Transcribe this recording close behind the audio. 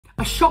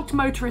A shocked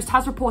motorist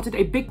has reported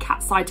a big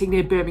cat sighting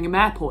near Birmingham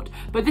Airport,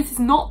 but this is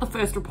not the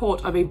first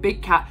report of a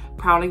big cat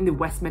prowling the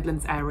West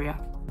Midlands area.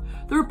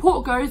 The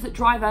report goes that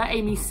driver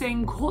Amy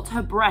Singh caught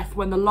her breath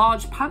when the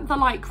large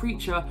panther-like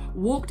creature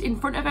walked in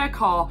front of her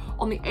car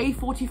on the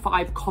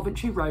A45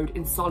 Coventry Road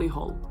in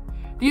Solihull.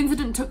 The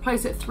incident took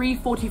place at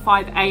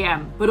 3:45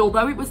 AM, but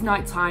although it was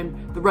night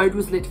time, the road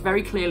was lit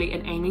very clearly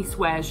and Amy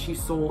swears she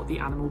saw the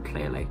animal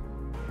clearly.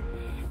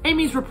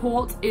 Amy's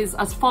report is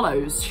as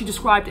follows. She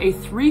described a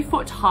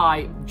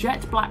 3-foot-high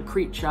jet black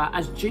creature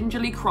as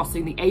gingerly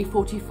crossing the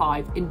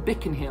A45 in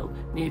Bickenhill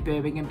near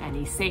Birmingham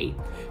NEC.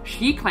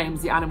 She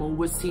claims the animal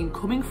was seen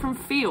coming from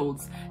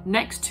fields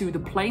next to the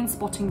plane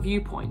spotting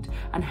viewpoint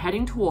and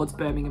heading towards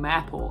Birmingham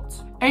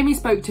Airport. Amy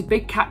spoke to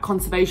big cat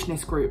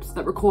conservationist groups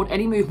that record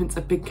any movements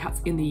of big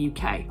cats in the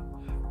UK.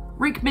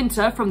 Rick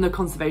Minter from the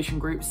conservation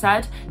group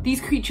said,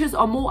 "These creatures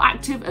are more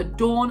active at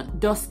dawn,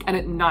 dusk and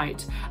at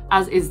night,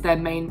 as is their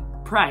main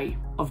prey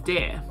of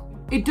deer.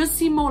 It does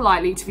seem more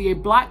likely to be a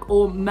black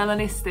or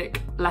melanistic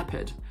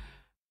leopard.